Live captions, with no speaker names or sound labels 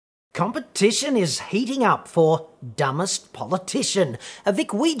competition is heating up for dumbest politician. A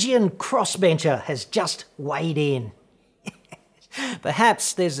Vickwhegian crossbencher has just weighed in.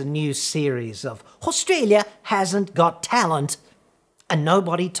 Perhaps there's a new series of Australia Hasn't Got Talent, and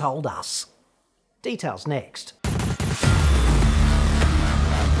nobody told us. Details next.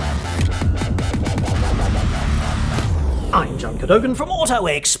 I'm John Cadogan from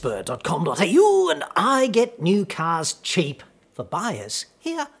AutoExpert.com.au, and I get new cars cheap for buyers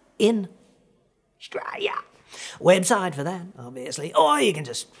here in Australia. Website for that, obviously. Or you can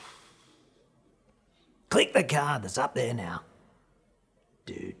just click the card that's up there now.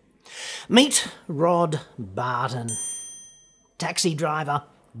 Dude. Meet Rod Barton, taxi driver,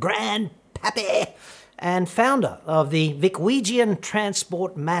 grandpappy, and founder of the Vickwhegian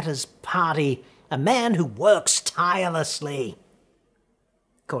Transport Matters Party, a man who works tirelessly,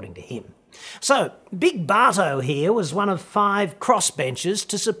 according to him. So, Big Barto here was one of 5 crossbenchers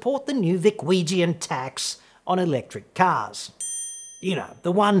to support the new Vickwhegian tax on electric cars. You know,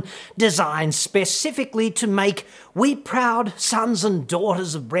 the one designed specifically to make we proud sons and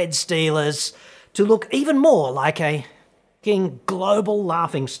daughters of bread stealers to look even more like a global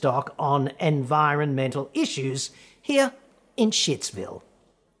laughingstock on environmental issues here in Shitsville.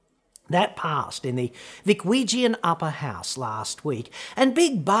 That passed in the Vickwhegian upper house last week, and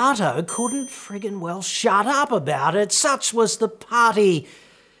Big Barto couldn't friggin' well shut up about it. Such was the party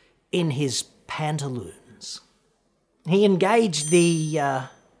in his pantaloons. He engaged the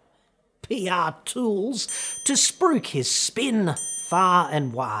PR tools to spruik his spin far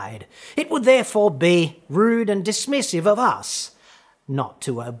and wide. It would therefore be rude and dismissive of us not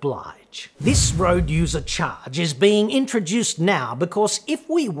to oblige. This road user charge is being introduced now because if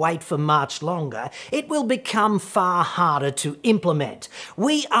we wait for much longer, it will become far harder to implement.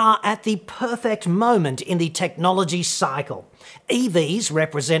 We are at the perfect moment in the technology cycle. EVs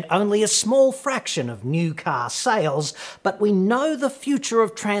represent only a small fraction of new car sales, but we know the future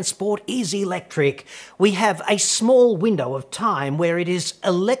of transport is electric. We have a small window of time where it is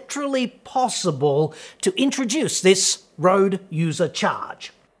electorally possible to introduce this road user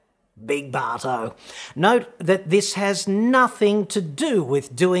charge. Big Barto. Note that this has nothing to do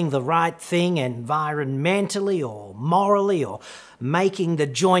with doing the right thing environmentally or morally or making the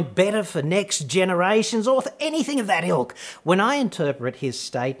joint better for next generations or anything of that ilk. When I interpret his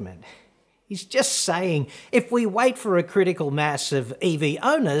statement, he's just saying if we wait for a critical mass of EV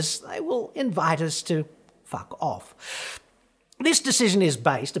owners, they will invite us to fuck off. This decision is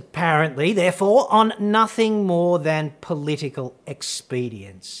based, apparently, therefore, on nothing more than political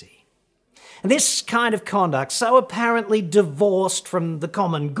expediency. This kind of conduct, so apparently divorced from the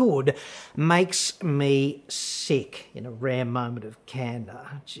common good, makes me sick in a rare moment of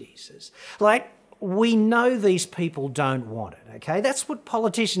candour. Jesus. Like, we know these people don't want it, okay? That's what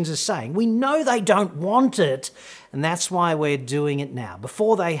politicians are saying. We know they don't want it, and that's why we're doing it now,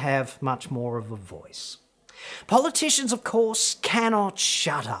 before they have much more of a voice. Politicians, of course, cannot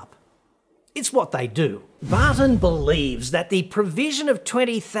shut up. It's what they do. Barton believes that the provision of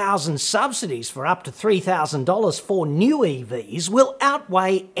 20,000 subsidies for up to $3,000 for new EVs will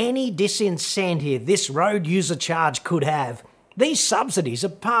outweigh any disincentive this road user charge could have. These subsidies are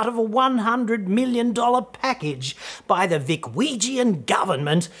part of a $100 million package by the Vickwhegian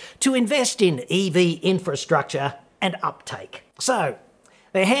government to invest in EV infrastructure and uptake. So,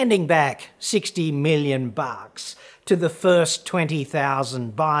 they're handing back $60 million to the first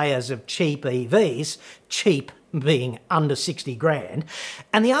 20,000 buyers of cheap EVs, cheap being under 60 grand,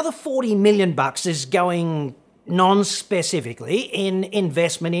 and the other $40 million is going non-specifically in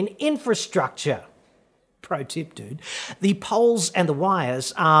investment in infrastructure. Pro tip, dude. The poles and the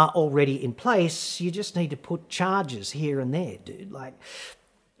wires are already in place. You just need to put charges here and there, dude. Like,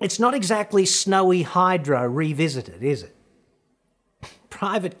 it's not exactly snowy hydro revisited, is it?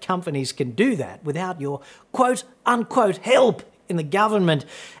 Private companies can do that without your quote-unquote help in the government.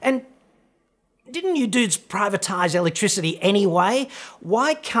 And didn't you dudes privatise electricity anyway?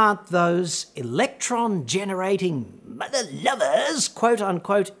 Why can't those electron-generating mother-lovers,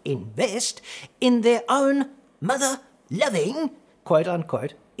 quote-unquote, invest in their own mother-loving,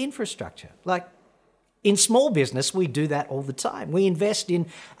 quote-unquote, infrastructure? Like, in small business, we do that all the time. We invest in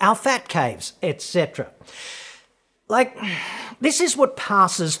our fat caves, etc. Like, this is what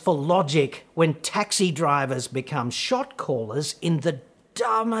passes for logic when taxi drivers become shot callers in the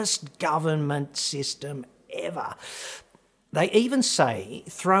dumbest government system ever. They even say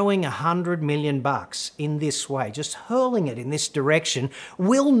throwing $100 million in this way, just hurling it in this direction,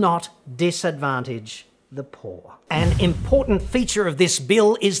 will not disadvantage the poor. An important feature of this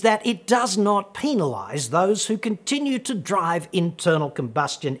bill is that it does not penalise those who continue to drive internal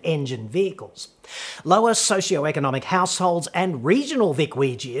combustion engine vehicles. Lower socioeconomic households and regional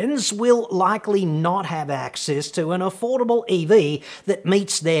Vicwegians will likely not have access to an affordable EV that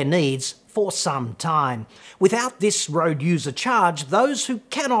meets their needs for some time. Without this road user charge, those who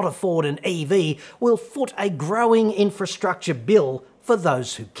cannot afford an EV will foot a growing infrastructure bill for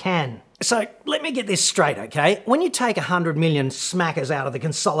those who can. So let me get this straight, okay? When you take 100 million smackers out of the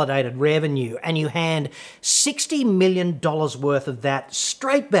consolidated revenue and you hand $60 million worth of that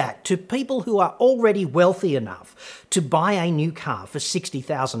straight back to people who are already wealthy enough to buy a new car for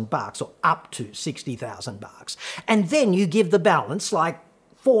 $60,000 or up to $60,000, and then you give the balance, like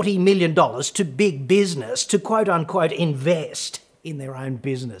 $40 million, to big business to quote-unquote invest in their own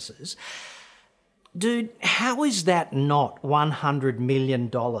businesses. Dude, how is that not $100 million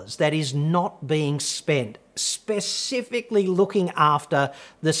that is not being spent specifically looking after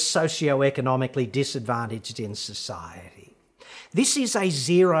the socioeconomically disadvantaged in society? This is a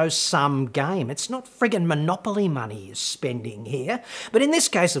zero-sum game. It's not friggin' Monopoly money you're spending here. But in this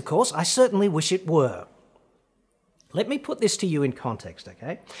case, of course, I certainly wish it were. Let me put this to you in context,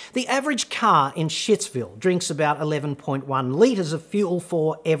 okay? The average car in Shitsville drinks about 11.1 litres of fuel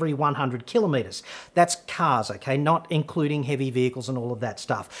for every 100 kilometres. That's cars, okay? Not including heavy vehicles and all of that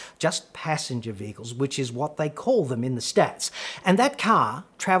stuff. Just passenger vehicles, which is what they call them in the stats. And that car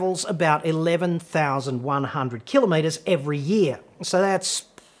travels about 11,100 kilometres every year. So that's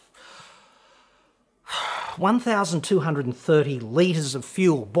 1,230 litres of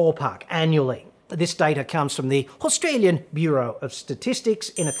fuel, ballpark, annually. This data comes from the Australian Bureau of Statistics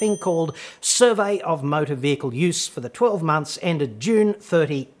in a thing called Survey of Motor Vehicle Use for the 12 months ended June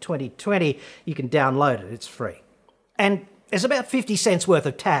 30, 2020. You can download it, it's free. And there's about 50 cents worth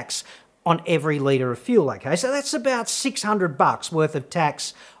of tax on every litre of fuel, okay? So that's about $600 worth of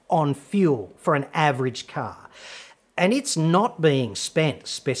tax on fuel for an average car. And it's not being spent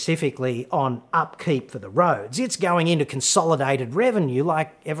specifically on upkeep for the roads. It's going into consolidated revenue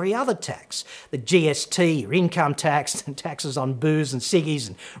like every other tax. The GST, your income tax, and taxes on booze and ciggies,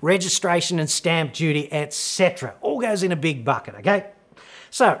 and registration and stamp duty, etc. All goes in a big bucket, okay?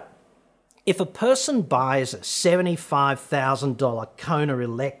 So, if a person buys a $75,000 Kona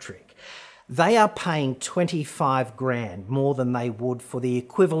electric, they are paying 25 grand more than they would for the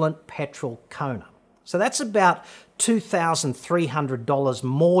equivalent petrol Kona. So that's about $2,300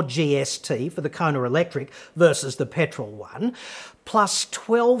 more GST for the Kona electric versus the petrol one, plus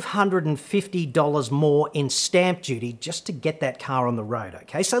 $1,250 more in stamp duty just to get that car on the road,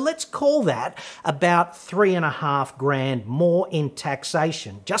 okay? So let's call that about $3.5 grand more in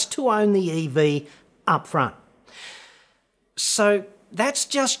taxation just to own the EV up front. So that's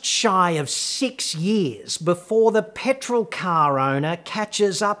just shy of 6 years before the petrol car owner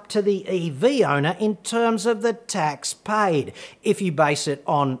catches up to the EV owner in terms of the tax paid, if you base it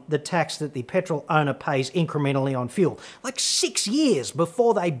on the tax that the petrol owner pays incrementally on fuel. Like 6 years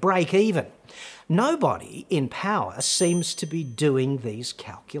before they break even. Nobody in power seems to be doing these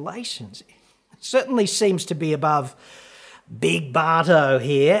calculations. It certainly seems to be above Big Barto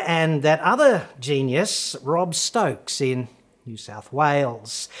here and that other genius, Rob Stokes, in New South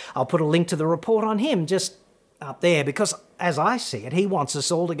Wales. I'll put a link to the report on him just up there because, as I see it, he wants us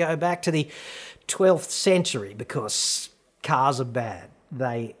all to go back to the 12th century because cars are bad.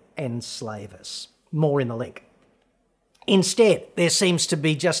 They enslave us. More in the link. Instead, there seems to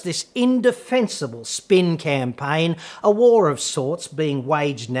be just this indefensible spin campaign, a war of sorts being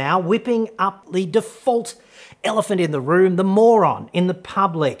waged now, whipping up the default elephant in the room, the moron in the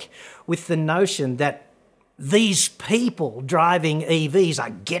public, with the notion that these people driving EVs are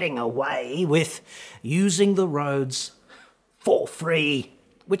getting away with using the roads for free,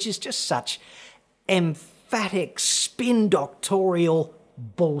 which is just such emphatic spin doctorial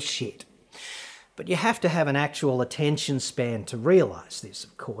bullshit. But you have to have an actual attention span to realise this,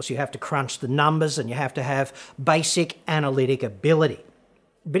 of course. You have to crunch the numbers and you have to have basic analytic ability.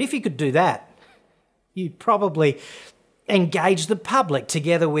 But if you could do that, you'd probably engage the public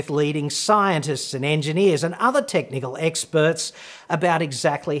together with leading scientists and engineers and other technical experts about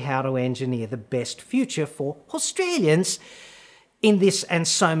exactly how to engineer the best future for Australians in this and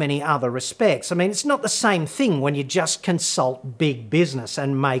so many other respects. I mean, it's not the same thing when you just consult big business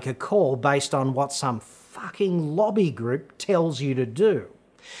and make a call based on what some fucking lobby group tells you to do.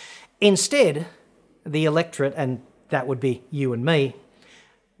 Instead, the electorate, and that would be you and me,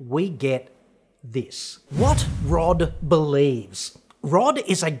 we get this. What Rod believes. Rod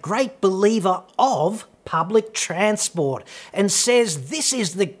is a great believer of public transport and says this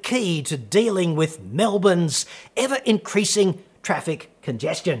is the key to dealing with Melbourne's ever-increasing traffic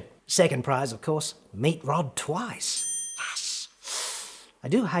congestion. Second prize, of course, meet Rod twice. Yes. I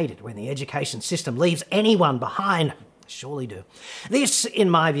do hate it when the education system leaves anyone behind. I surely do. This, in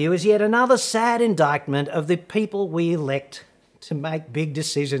my view, is yet another sad indictment of the people we elect to make big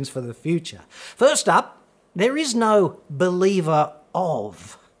decisions for the future. First up, there is no believer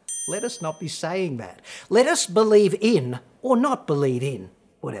of. Let us not be saying that. Let us believe in or not believe in,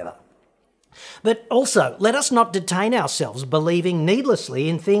 whatever. But also, let us not detain ourselves believing needlessly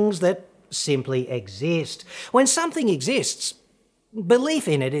in things that simply exist. When something exists, belief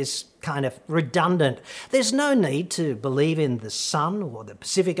in it is kind of redundant. There's no need to believe in the sun or the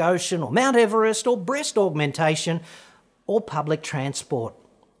Pacific Ocean or Mount Everest or breast augmentation or public transport.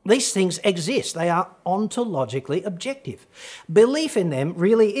 These things exist. They are ontologically objective. Belief in them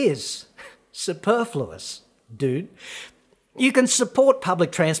really is superfluous, dude. You can support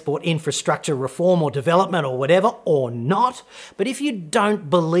public transport infrastructure reform or development or whatever, or not, but if you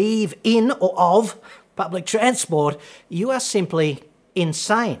don't believe in or of public transport, you are simply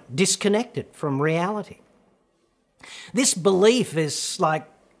insane, disconnected from reality. This belief is like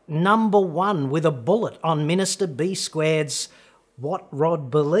number one with a bullet on Minister B Squared's What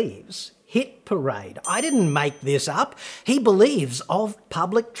Rod Believes hit parade. I didn't make this up. He believes of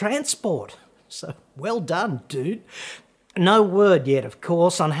public transport. So well done, dude. No word yet, of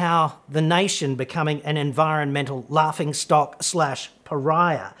course, on how the nation becoming an environmental laughingstock /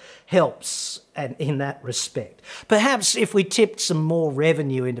 pariah helps and in that respect. Perhaps if we tipped some more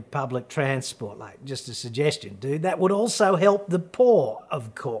revenue into public transport, like just a suggestion, dude, that would also help the poor,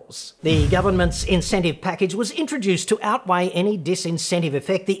 of course. The government's incentive package was introduced to outweigh any disincentive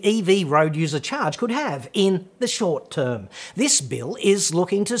effect the EV road user charge could have in the short term. This bill is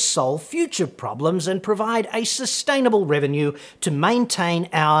looking to solve future problems and provide a sustainable revenue to maintain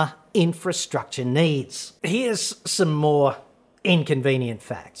our infrastructure needs. Here's some more inconvenient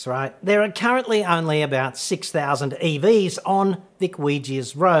facts, right? There are currently only about 6,000 EVs on Vic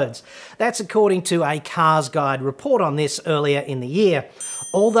Weegia's roads. That's according to a Cars Guide report on this earlier in the year.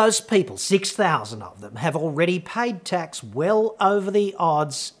 All those people, 6,000 of them, have already paid tax well over the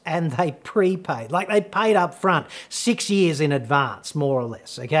odds, and they prepaid. Like they paid up front 6 years in advance, more or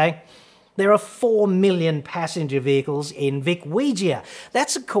less, okay? There are 4 million passenger vehicles in Vic Weegia.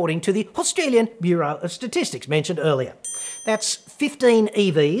 That's according to the Australian Bureau of Statistics mentioned earlier. That's 15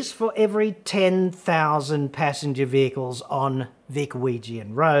 EVs for every 10,000 passenger vehicles on Vic Weegian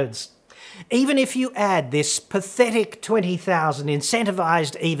roads. Even if you add this pathetic 20,000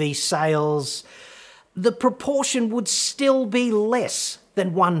 incentivised EV sales, the proportion would still be less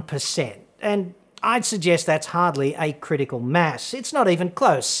than 1%. And I'd suggest that's hardly a critical mass. It's not even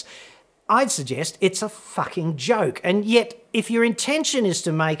close. I'd suggest it's a fucking joke. And yet, if your intention is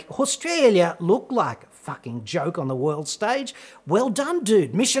to make Australia look like a fucking joke on the world stage, well done,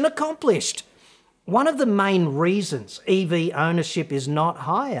 dude. Mission accomplished. One of the main reasons EV ownership is not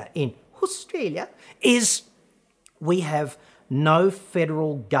higher in Australia is we have no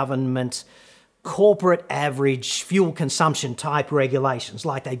federal government corporate average fuel consumption type regulations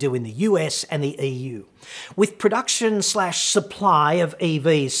like they do in the US and the EU. With production / supply of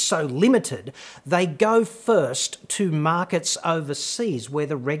EVs so limited, they go first to markets overseas where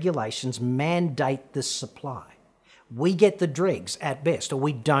the regulations mandate the supply. We get the dregs at best, or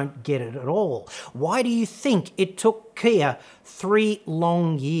we don't get it at all. Why do you think it took Kia 3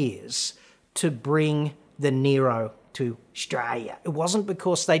 long years to bring the Niro to Australia? It wasn't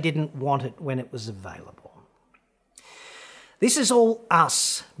because they didn't want it when it was available. This is all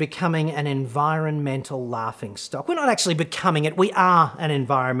us becoming an environmental laughingstock. We're not actually becoming it, we are an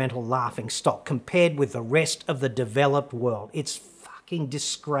environmental laughingstock compared with the rest of the developed world. It's fucking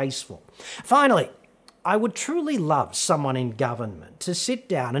disgraceful. Finally, I would truly love someone in government to sit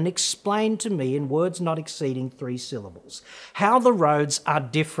down and explain to me in words not exceeding 3 syllables how the roads are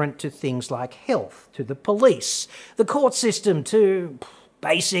different to things like health, to the police, the court system, to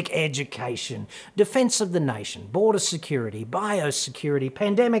basic education, defence of the nation, border security, biosecurity,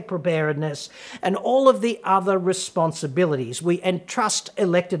 pandemic preparedness, and all of the other responsibilities we entrust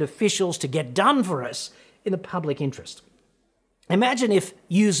elected officials to get done for us in the public interest. Imagine if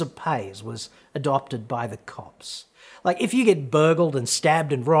user pays was adopted by the cops. Like, if you get burgled and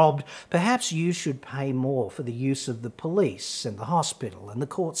stabbed and robbed, perhaps you should pay more for the use of the police and the hospital and the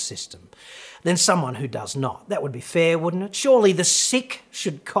court system than someone who does not. That would be fair, wouldn't it? Surely the sick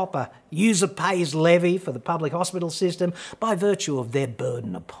should cop a user pays levy for the public hospital system by virtue of their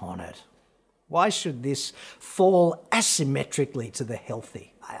burden upon it. Why should this fall asymmetrically to the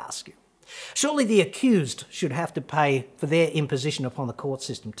healthy, I ask you? Surely the accused should have to pay for their imposition upon the court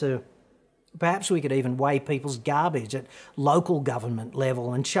system too. Perhaps we could even weigh people's garbage at local government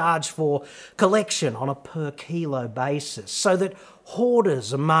level and charge for collection on a per kilo basis so that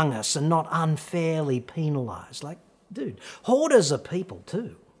hoarders among us are not unfairly penalised. Like, dude, hoarders are people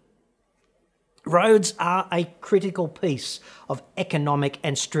too. Roads are a critical piece of economic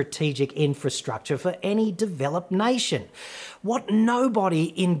and strategic infrastructure for any developed nation. What nobody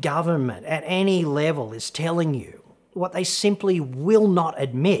in government at any level is telling you, what they simply will not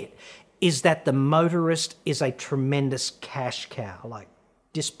admit, is that the motorist is a tremendous cash cow, like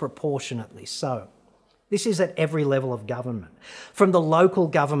disproportionately so. This is at every level of government. From the local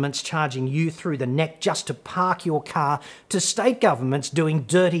governments charging you through the neck just to park your car, to state governments doing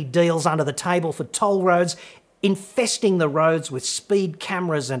dirty deals under the table for toll roads, infesting the roads with speed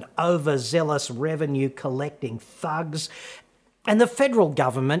cameras and overzealous revenue collecting thugs, and the federal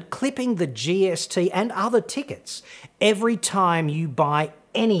government clipping the GST and other tickets every time you buy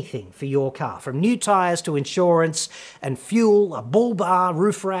anything for your car, from new tyres to insurance and fuel, a bull bar,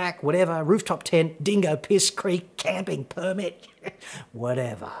 roof rack, whatever, rooftop tent, dingo piss creek, camping permit,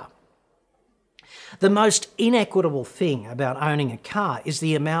 whatever. The most inequitable thing about owning a car is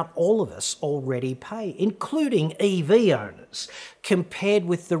the amount all of us already pay, including EV owners, compared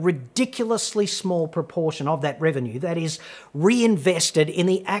with the ridiculously small proportion of that revenue that is reinvested in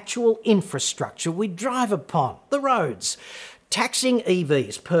the actual infrastructure we drive upon, the roads. Taxing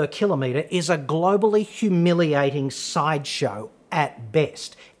EVs per kilometre is a globally humiliating sideshow at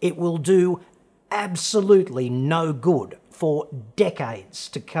best. It will do absolutely no good for decades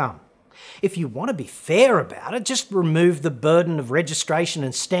to come. If you want to be fair about it, just remove the burden of registration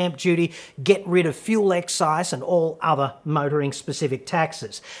and stamp duty, get rid of fuel excise and all other motoring-specific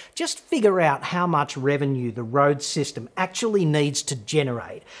taxes. Just figure out how much revenue the road system actually needs to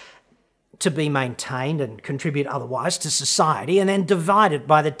generate to be maintained and contribute otherwise to society, and then divide it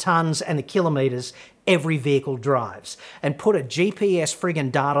by the tonnes and the kilometres every vehicle drives, and put a GPS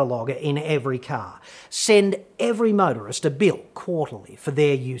friggin' data logger in every car. Send every motorist a bill quarterly for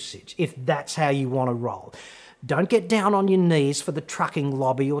their usage, if that's how you want to roll. Don't get down on your knees for the trucking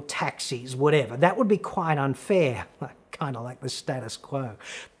lobby or taxis, whatever. That would be quite unfair, kind of like the status quo.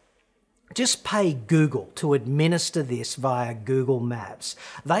 Just pay Google to administer this via Google Maps.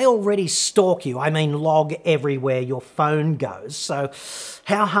 They already stalk you, log everywhere your phone goes, so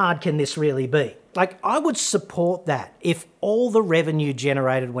how hard can this really be? I would support that if all the revenue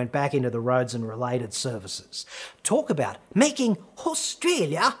generated went back into the roads and related services. Talk about making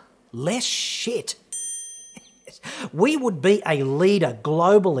Australia less shit. We would be a leader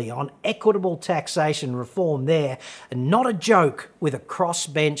globally on equitable taxation reform there, and not a joke with a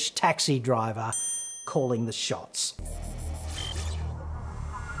crossbench taxi driver calling the shots.